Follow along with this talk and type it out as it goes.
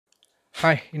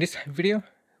Hi, in this video,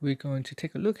 we're going to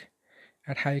take a look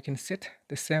at how you can set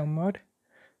the sound mode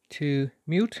to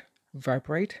mute,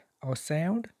 vibrate, or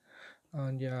sound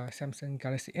on your Samsung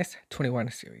Galaxy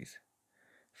S21 series.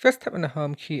 First, tap on the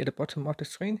home key at the bottom of the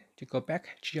screen to go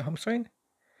back to your home screen.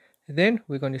 Then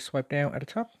we're going to swipe down at the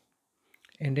top,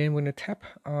 and then we're going to tap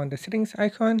on the settings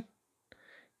icon.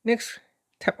 Next,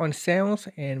 tap on sounds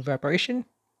and vibration.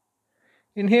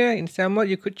 In here, in sound mode,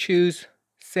 you could choose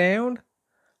sound,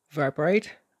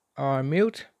 vibrate, or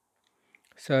mute.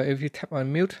 So if you tap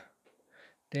on mute,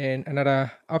 then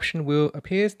another option will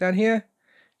appear down here,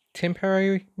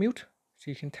 temporary mute.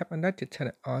 So you can tap on that to turn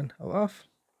it on or off.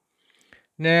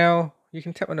 Now you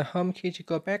can tap on the home key to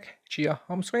go back to your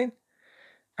home screen.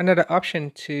 Another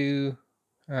option to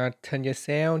turn your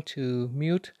sound to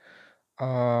mute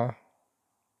or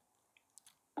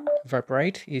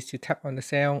vibrate is to tap on the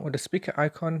sound or the speaker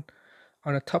icon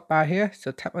on the top bar here.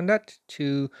 So tap on that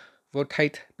to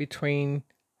rotate between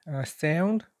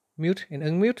sound, mute and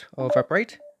unmute, or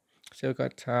vibrate. So you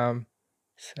got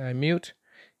mute,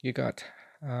 you got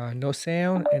no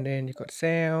sound, and then you got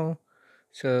sound.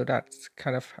 So that's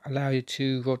kind of allow you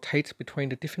to rotate between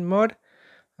the different mode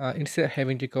instead of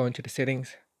having to go into the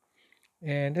settings.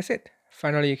 And that's it.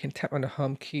 Finally, you can tap on the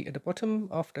home key at the bottom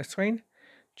of the screen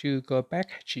to go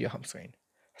back to your home screen.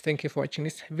 Thank you for watching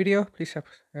this video. Please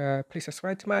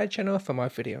subscribe to my channel for more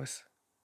videos.